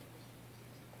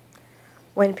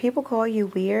When people call you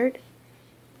weird,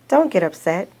 don't get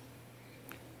upset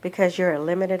because you're a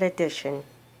limited edition.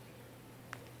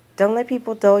 Don't let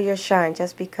people dull your shine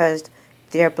just because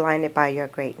they're blinded by your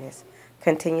greatness.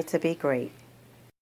 Continue to be great.